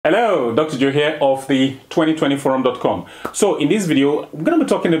Hello, Dr. Joe here of the 2020forum.com. So in this video, we're going to be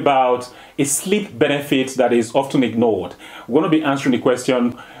talking about a sleep benefit that is often ignored. We're going to be answering the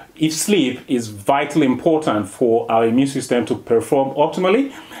question if sleep is vitally important for our immune system to perform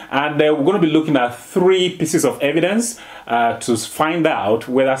optimally. And we're going to be looking at three pieces of evidence to find out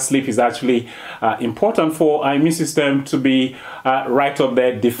whether sleep is actually important for our immune system to be right up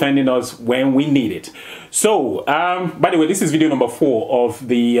there defending us when we need it. So, by the way, this is video number 4 of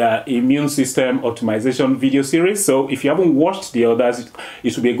the immune system optimization video series. So if you haven't watched the others,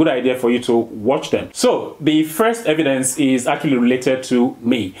 it would be a good idea for you to watch them. So the first evidence is actually related to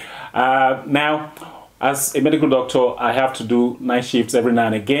me. Now, as a medical doctor, I have to do night shifts every now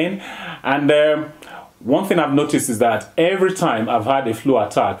and again. And one thing I've noticed is that every time I've had a flu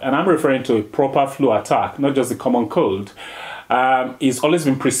attack, and I'm referring to a proper flu attack, not just a common cold, it's always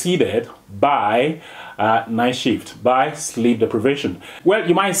been preceded by night shift, by sleep deprivation. Well,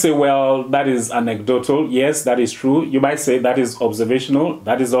 you might say, well, that is anecdotal. Yes, that is true. You might say that is observational.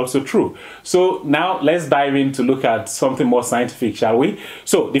 That is also true. So now let's dive in to look at something more scientific, shall we?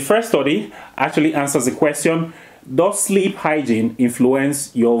 So the first study actually answers the question, does sleep hygiene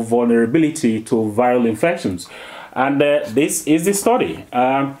influence your vulnerability to viral infections? And this is the study.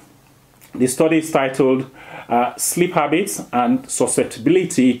 The study is titled Sleep Habits and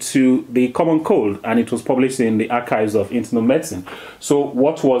Susceptibility to the Common Cold, and it was published in the Archives of Internal Medicine. So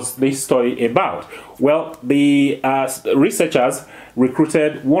what was this study about? Well, the researchers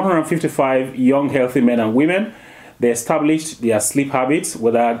recruited 155 young healthy men and women. They established their sleep habits,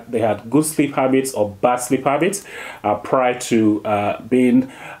 whether they had good sleep habits or bad sleep habits prior to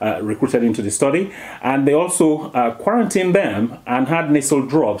being recruited into the study. And they also quarantined them and had nasal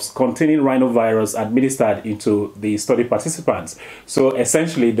drops containing rhinovirus administered into the study participants. So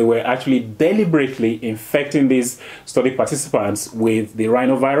essentially, they were actually deliberately infecting these study participants with the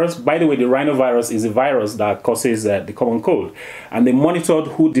rhinovirus. By the way, the rhinovirus is a virus that causes the common cold. And they monitored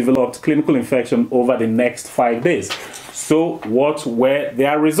who developed clinical infection over the next 5 days. So what were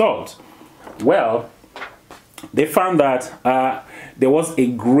their results? Well, they found that there was a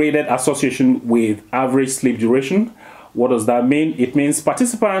graded association with average sleep duration. What does that mean? It means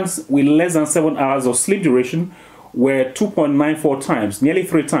participants with less than 7 hours of sleep duration were 2.94 times, nearly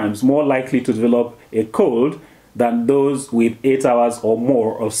 3 times more likely to develop a cold than those with 8 hours or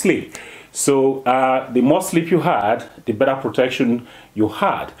more of sleep. So the more sleep you had, the better protection you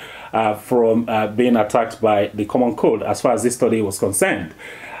had from being attacked by the common cold, as far as this study was concerned.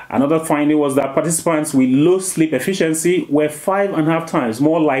 Another finding was that participants with low sleep efficiency were 5.5 times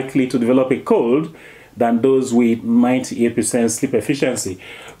more likely to develop a cold than those with 98% sleep efficiency.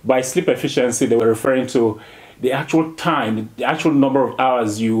 By sleep efficiency, they were referring to the actual time, the actual number of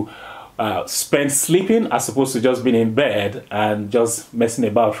hours you spend sleeping as opposed to just being in bed and just messing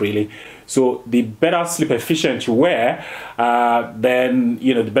about, really. So the better sleep efficient you were, then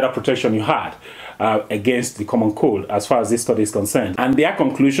the better protection you had against the common cold, as far as this study is concerned. And their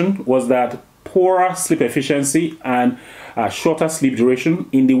conclusion was that poorer sleep efficiency and shorter sleep duration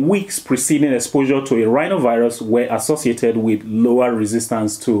in the weeks preceding exposure to a rhinovirus were associated with lower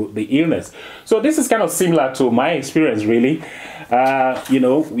resistance to the illness. So this is kind of similar to my experience, really.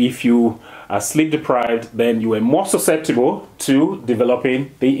 If you are sleep deprived, then you are more susceptible to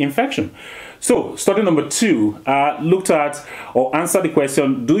developing the infection. So study number 2 looked at or answered the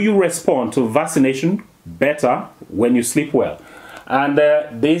question, do you respond to vaccination better when you sleep well? And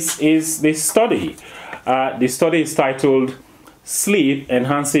this is the study. The study is titled Sleep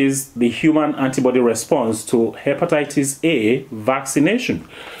Enhances the Human Antibody Response to Hepatitis A Vaccination.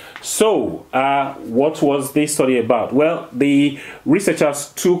 So what was this study about? Well, the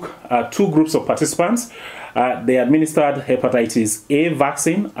researchers took 2 groups of participants. They administered hepatitis A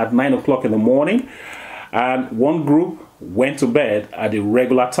vaccine at 9 o'clock in the morning, and one group went to bed at a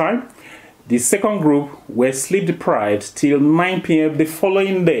regular time. The second group were sleep deprived till 9 p.m. the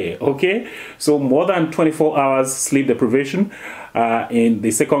following day, okay? So more than 24 hours sleep deprivation in the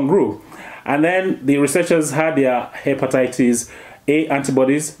second group. And then the researchers had their hepatitis A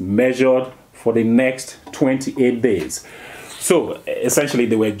antibodies measured for the next 28 days. So essentially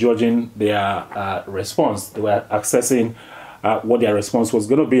they were judging their response. They were assessing what their response was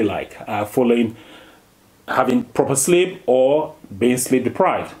going to be like following having proper sleep or being sleep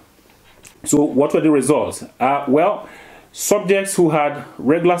deprived. So what were the results? Well, subjects who had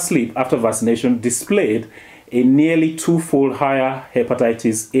regular sleep after vaccination displayed a nearly 2-fold higher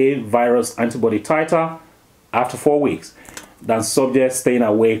hepatitis A virus antibody titer after 4 weeks than subjects staying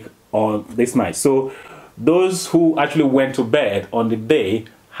awake on this night. So those who actually went to bed on the day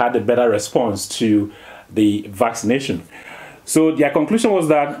had a better response to the vaccination. So their conclusion was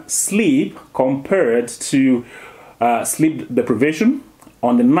that sleep compared to sleep deprivation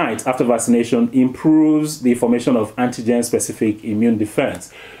on the night after vaccination improves the formation of antigen-specific immune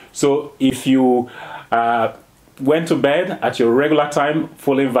defense. So if you went to bed at your regular time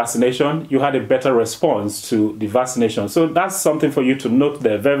following vaccination, you had a better response to the vaccination. So that's something for you to note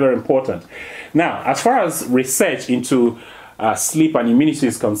there, very, very important. Now, as far as research into sleep and immunity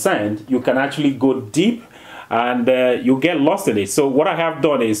is concerned, you can actually go deep and you get lost in it. So what I have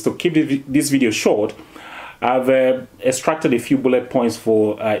done is to keep this video short. I've extracted a few bullet points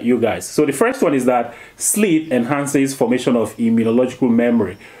for you guys. So the first one is that sleep enhances formation of immunological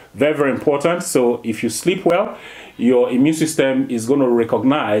memory. Very, very important. So if you sleep well, your immune system is going to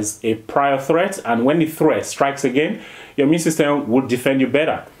recognize a prior threat, and when the threat strikes again, your immune system will defend you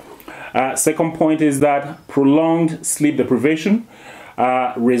better. Second point is that prolonged sleep deprivation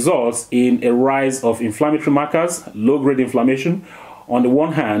results in a rise of inflammatory markers, low-grade inflammation on the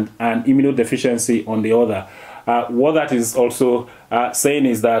one hand and immunodeficiency on the other. What that is also saying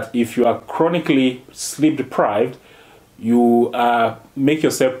is that if you are chronically sleep deprived, you make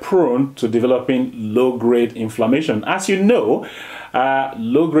yourself prone to developing low-grade inflammation. As you know,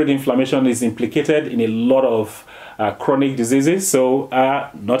 low-grade inflammation is implicated in a lot of chronic diseases, so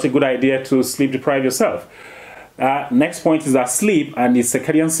not a good idea to sleep deprive yourself. Next point is that sleep and the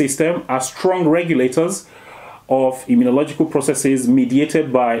circadian system are strong regulators of immunological processes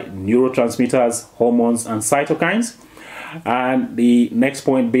mediated by neurotransmitters, hormones, and cytokines. And the next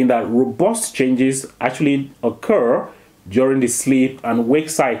point being that robust changes actually occur during the sleep and wake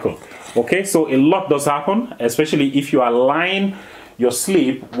cycle. Okay, so a lot does happen, especially if you align your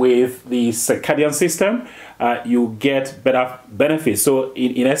sleep with the circadian system, you get better benefits. So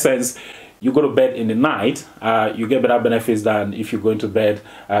in essence, you go to bed in the night, you get better benefits than if you're going to bed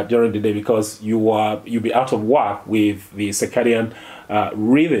during the day, because you'll be out of whack with the circadian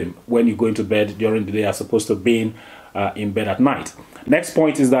rhythm when you're going to bed during the day as opposed to being in bed at night. Next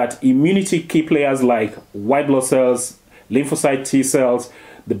point is that immunity key players like white blood cells, lymphocyte T cells,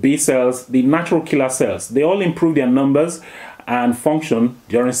 the B cells, the natural killer cells, they all improve their numbers and function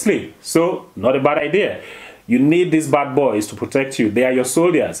during sleep. So not a bad idea. You need these bad boys to protect you. They are your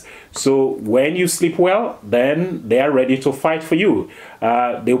soldiers. So when you sleep well, then they are ready to fight for you.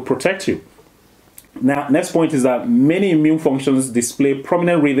 They will protect you. Now, next point is that many immune functions display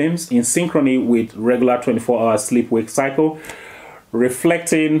prominent rhythms in synchrony with regular 24-hour sleep-wake cycle,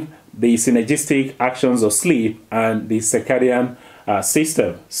 reflecting the synergistic actions of sleep and the circadian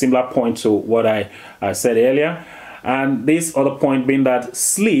system. Similar point to what I said earlier. And this other point being that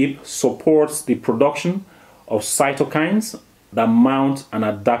sleep supports the production of cytokines that mount an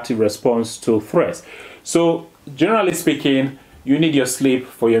adaptive response to threats. So generally speaking, you need your sleep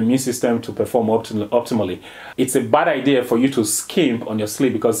for your immune system to perform optimally. It's a bad idea for you to skimp on your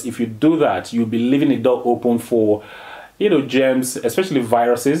sleep, because if you do that, you'll be leaving the door open for germs, especially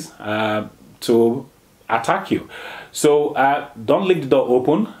viruses, to attack you. So don't leave the door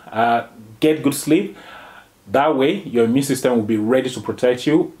open. Get good sleep. That way, your immune system will be ready to protect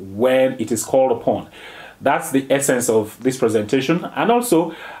you when it is called upon. That's the essence of this presentation. And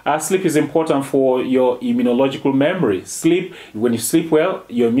also, sleep is important for your immunological memory. Sleep, when you sleep well,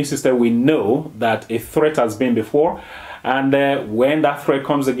 your immune system will know that a threat has been before, and when that threat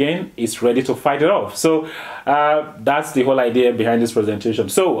comes again, it's ready to fight it off. So that's the whole idea behind this presentation.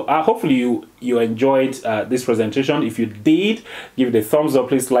 So hopefully you enjoyed this presentation. If you did, give it a thumbs up.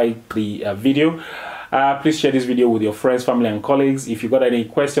 Please like the video. Please share this video with your friends, family, and colleagues. If you got any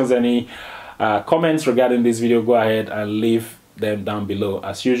questions, any comments regarding this video, go ahead and leave them down below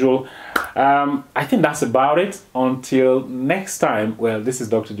as usual. I think that's about it. Until next time, well, this is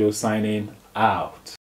Dr. Joe signing out.